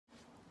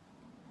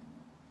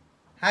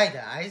Hi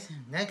guys,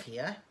 Nick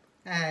here,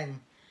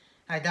 and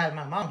I got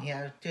my mom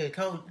here to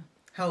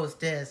co-host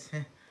this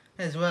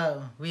as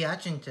well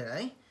reaction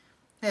today.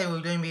 Hey,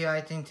 we're going to be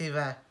reacting to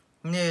the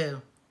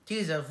new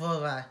teaser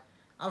for the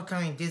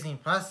upcoming Disney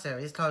Plus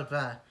series called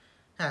the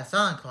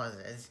Santa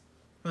Clauses,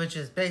 which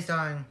is based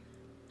on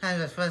kind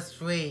of the first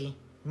three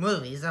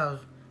movies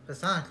of the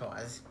Santa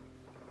Claus.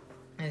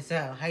 And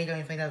so, how you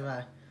doing think of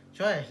the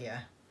trailer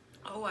here?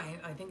 Oh,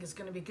 I think it's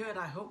going to be good.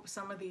 I hope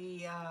some of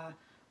the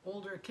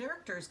older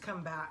characters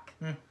come back.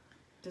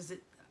 Does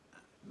it?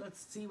 Let's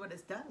see what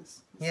it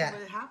does. Yeah. See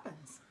what it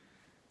happens.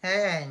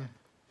 And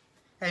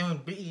we'll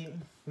be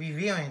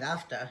reviewing it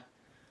after.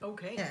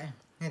 Okay. Yeah,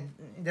 and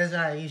that's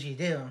what I usually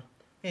do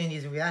in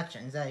these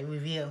reactions. I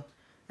review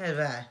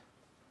the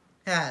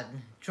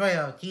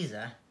trailer or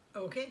teaser.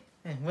 Okay.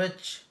 And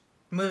which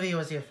movie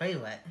was your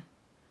favorite?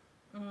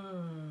 I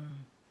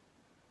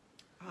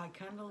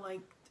kind of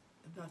liked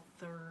the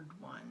third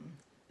one.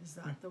 Is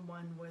that the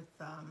one with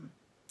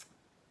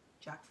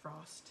Jack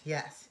Frost?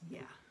 Yes.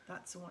 Yeah,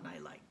 that's the one I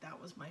liked. That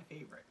was my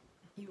favorite.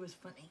 He was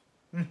funny.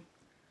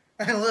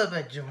 A little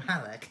bit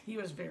dramatic. He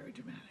was very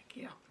dramatic,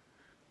 yeah.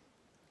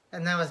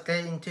 And now let's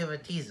get into the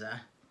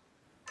teaser.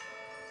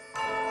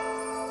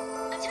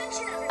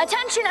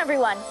 Attention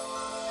everyone!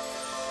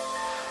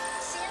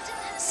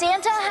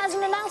 Santa has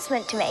an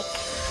announcement to make.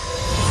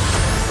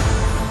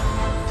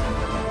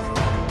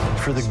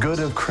 For the good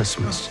of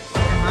Christmas.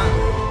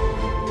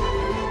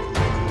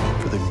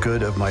 For the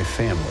good of my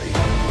family.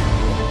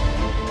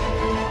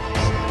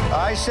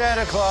 I,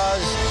 Santa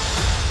Claus,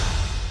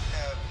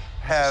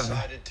 have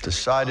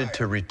decided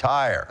to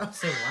retire. Oh,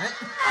 say what?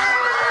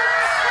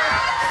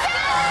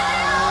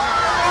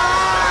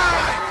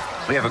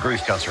 We have a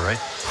grief counselor, right?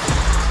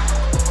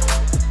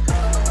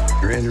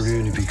 You're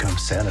interviewing to become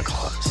Santa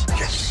Claus.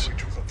 Yes.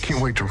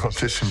 Can't wait to rub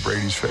this in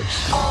Brady's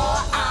face.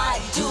 All I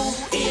do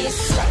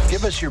is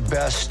Give us your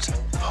best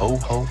ho,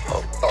 ho,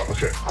 ho. Oh,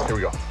 okay. Here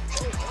we go.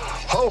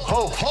 Ho,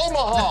 ho,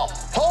 Homaha!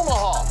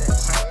 Homaha!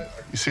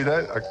 You see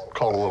that? I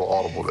called a little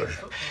audible there.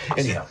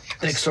 Anyhow,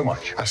 thanks so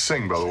much. I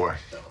sing, by the way.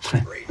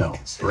 No,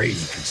 Brady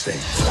can sing.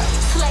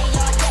 slay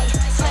all day,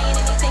 slaying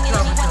anything and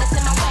anyone that's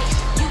in my way.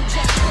 You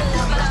just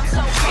good, but I'm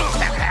so cold.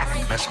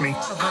 That's me. All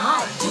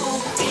I do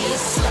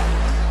is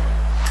slay.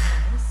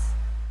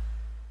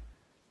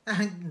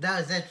 That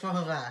was it for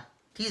the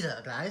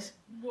teaser, guys.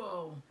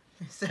 Whoa.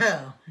 So,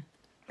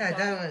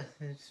 that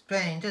was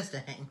pretty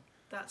interesting.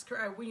 That's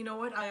correct. Well, you know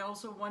what? I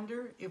also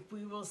wonder if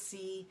we will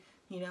see,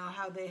 you know,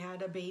 how they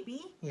had a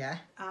baby. Yeah.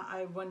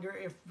 I wonder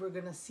if we're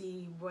going to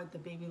see what the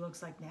baby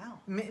looks like now.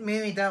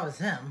 Maybe that was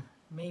him.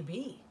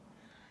 Maybe.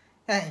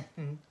 And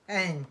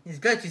it's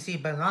good to see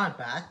Bernard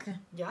back.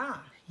 Yeah.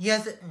 He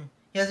hasn't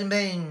been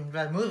in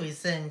the movie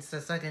since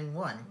the second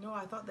one. No,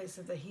 I thought they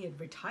said that he had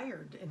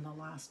retired in the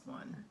last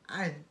one.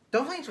 I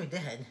don't think we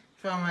did.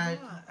 From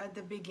Yeah, at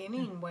the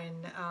beginning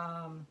when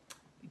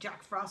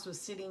Jack Frost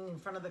was sitting in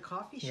front of the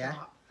coffee Yeah.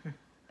 shop.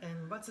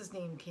 And what's his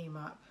name came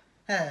up?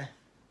 I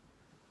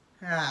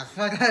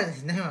forgot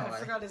his name I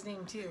already. forgot his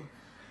name too.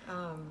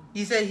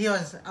 You said he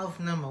was elf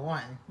number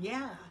one.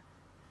 Yeah.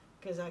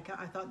 Because I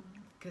thought,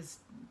 because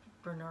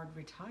Bernard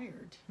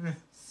retired.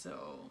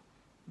 So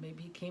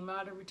maybe he came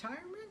out of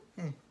retirement?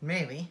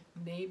 Maybe.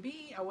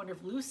 Maybe. I wonder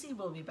if Lucy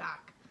will be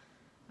back.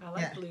 I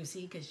like Yeah.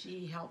 Lucy because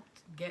she helped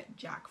get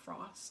Jack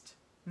Frost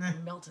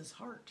and melt his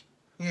heart.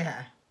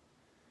 Yeah.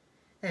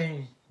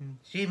 And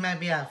she might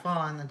be a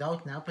full-on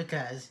adult now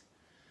because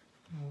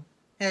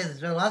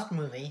the last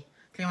movie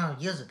came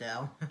out years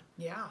ago.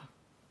 Yeah.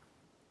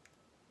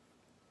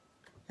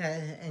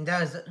 And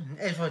that was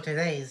it for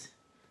today's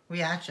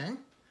reaction.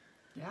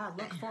 Yeah,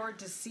 look forward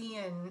to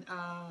seeing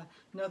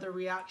another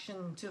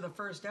reaction to the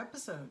first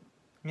episode.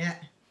 Yeah.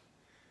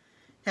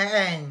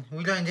 And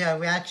we're going to do a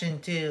reaction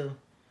to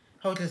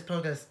Hocus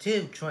Pocus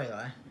 2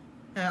 trailer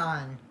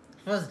on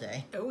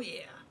Thursday. Oh,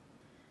 yeah.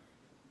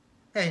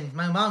 And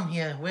my mom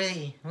here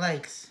really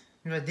likes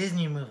the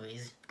Disney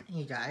movies,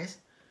 you guys.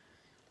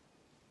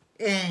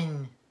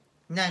 In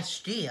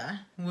next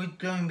year, we're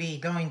going to be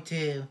going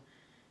to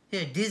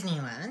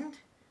Disneyland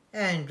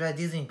and the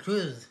Disney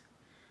cruise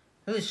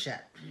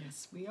ship.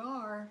 Yes, we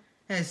are.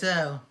 And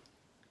so,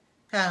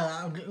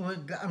 I'm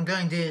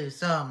going to do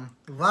some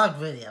vlog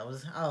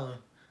videos of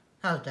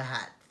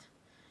that.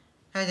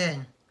 And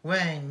then,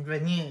 when the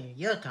new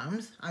year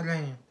comes, I'm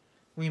going to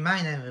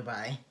remind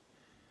everybody.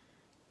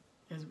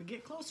 As we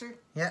get closer.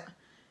 Yep.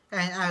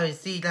 And I will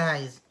see you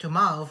guys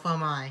tomorrow for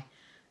my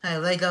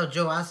Lego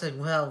Jurassic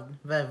World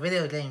the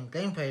video game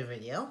gameplay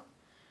video.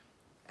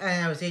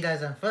 And I will see you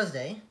guys on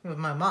Thursday with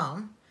my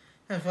mom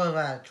and for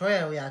the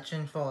trailer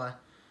reaction for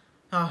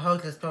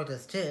Hocus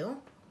Pocus 2.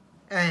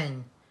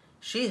 And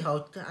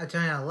She-Hulk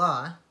Attorney at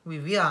Law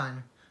review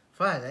on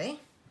Friday.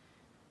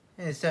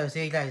 And so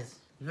see you guys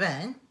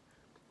then.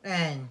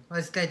 And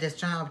let's get this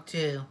channel up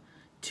to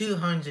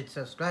 200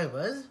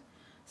 subscribers.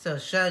 So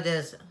share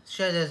this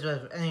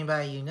with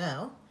anybody you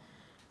know.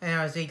 And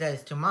I'll see you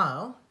guys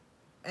tomorrow.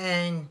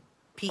 And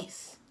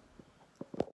peace.